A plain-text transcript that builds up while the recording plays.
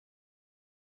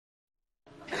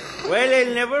Well,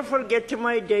 I'll never forget to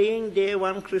my dying day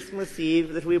one Christmas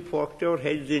Eve that we poked our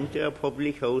heads into a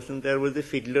public house and there was a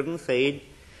fiddler inside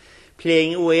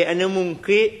playing away and a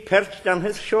monkey perched on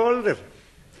his shoulder.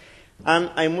 And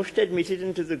I must admit it,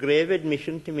 into the grave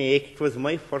admission to make, it was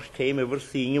my first time ever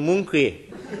seeing a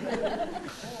monkey.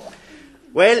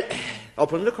 Well,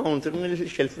 up on the counter, on the little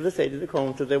shelf at the side of the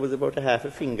counter, there was about a half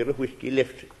a finger of whiskey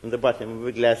left on the bottom of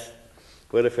a glass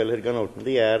where a fellow had gone out in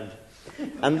the yard.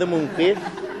 And the monkey,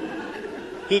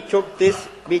 he took this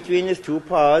between his two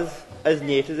paws, as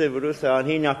neat as ever I saw, and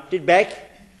he knocked it back.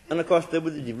 And of course there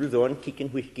was the devil's own kicking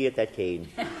whiskey at that time.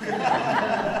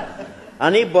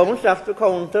 And he bounced off the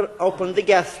counter up on the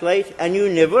gaslight, and you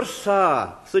never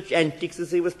saw such antics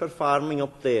as he was performing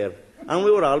up there. And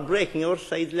we were all breaking our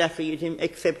sides laughing at him,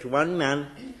 except one man,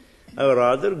 a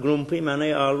rather grumpy man.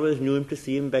 I always knew him to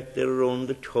see him back there around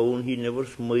the town. He never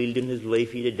smiled in his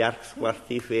life. He had a dark,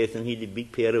 swarthy face, and he had a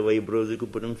big pair of eyebrows that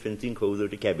could put him fencing cows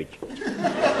out of cabbage.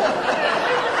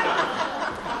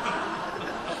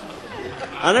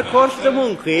 And of course the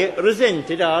monkey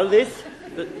resented all this.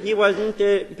 He wasn't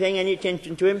paying any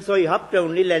attention to him, so he hopped down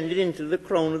and he landed into the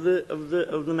crown of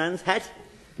the man's hat.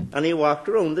 And he walked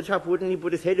around the top of it and he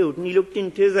put his head out and he looked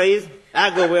into his eyes.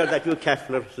 Go where that, you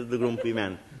caffler, said the grumpy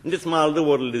man. And the small the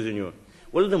world is in you.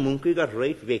 Well, the monkey got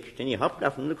right vexed and he hopped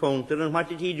off from the counter, and what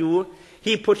did he do?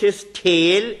 He put his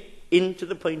tail into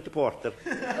the pint of porter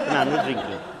the man was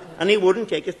drinking. And he wouldn't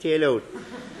take his tail out.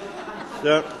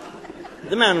 So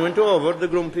the man went over, the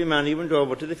grumpy man, he went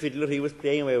over to the fiddler. He was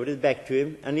playing away with his back to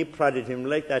him, and he prodded him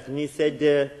like that, and he said,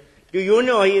 do you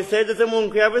know, he said, that the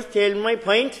monkey have his tail in my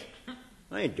pint?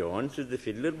 I don't, said the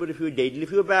fiddler, but if you diddle a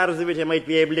few bars of it, I might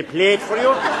be able to play it for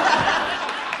you.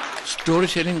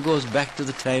 Storytelling goes back to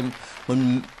the time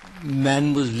when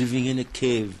man was living in a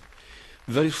cave,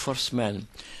 very first man.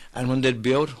 And when they'd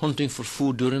be out hunting for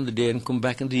food during the day and come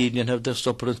back in the evening and have their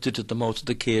supper and sit at the mouth of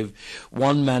the cave,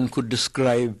 one man could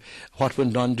describe what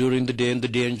went on during the day and the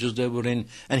dangers they were in,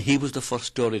 and he was the first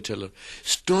storyteller.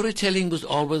 Storytelling was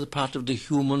always a part of the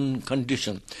human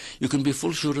condition. You can be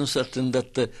full sure and certain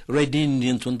that the Red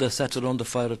Indians, when they sat around the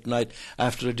fire at night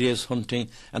after a day's hunting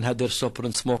and had their supper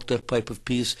and smoked their pipe of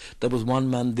peace, there was one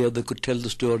man there that could tell the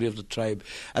story of the tribe.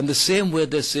 And the same way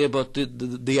they say about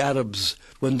the Arabs,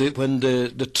 when the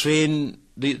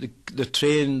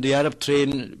Arab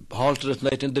train halted at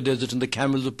night in the desert, and the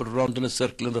camels were put around in a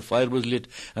circle and the fire was lit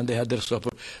and they had their supper.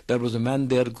 There was a man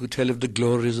there who could tell of the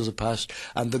glories of the past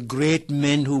and the great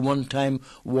men who one time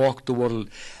walked the world.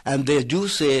 And they do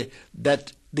say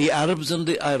that the Arabs and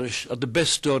the Irish are the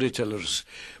best storytellers.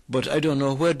 But I don't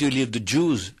know, where do you leave the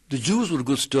Jews? The Jews were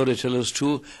good storytellers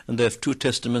too, and they have two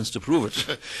testaments to prove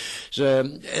it. So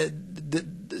the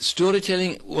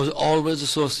storytelling was always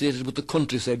associated with the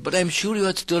countryside, but I'm sure you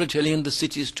had storytelling in the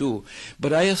cities too.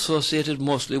 But I associated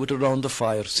mostly with around the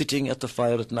fire, sitting at the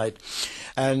fire at night.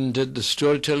 And the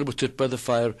storyteller would sit by the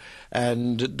fire,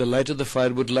 and the light of the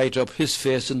fire would light up his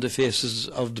face and the faces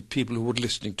of the people who were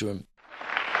listening to him.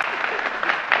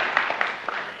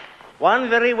 One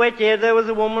very wet day there was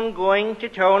a woman going to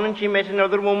town, and she met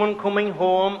another woman coming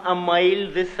home a mile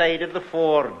this side of the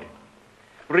ford.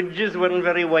 Bridges weren't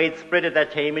very widespread at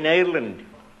that time in Ireland.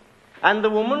 And the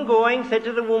woman going said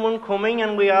to the woman coming,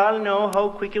 and we all know how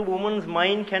quick a woman's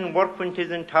mind can work when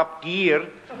 'tis in top gear.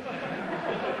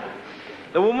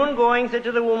 The woman going said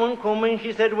to the woman coming,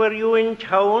 she said, were you in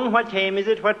town? What time is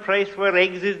it? What price for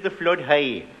eggs is the flood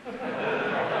high?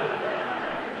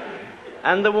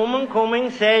 And the woman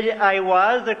coming said, I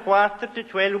was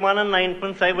 11:45, 1 and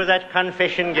 9pence, I was at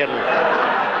Confession Girl.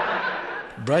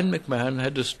 Brian McMahon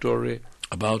had a story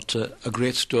about a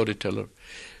great storyteller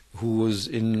who was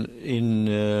in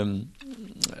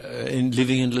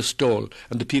living in Listowel,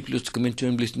 and the people used to come into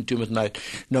him, listening to him at night.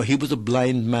 Now, he was a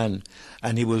blind man,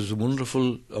 and he was a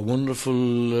wonderful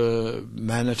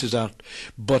man at his art.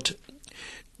 But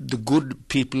the good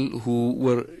people who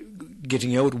were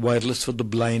getting out wireless for the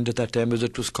blind at that time, as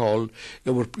it was called,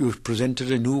 you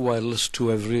presented a new wireless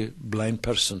to every blind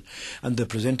person, and they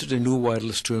presented a new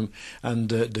wireless to him, and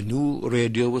the new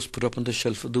radio was put up on the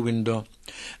shelf of the window,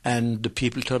 and the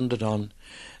people turned it on,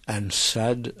 and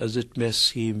sad as it may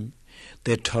seem,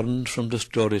 they turned from the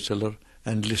storyteller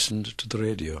and listened to the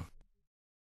radio.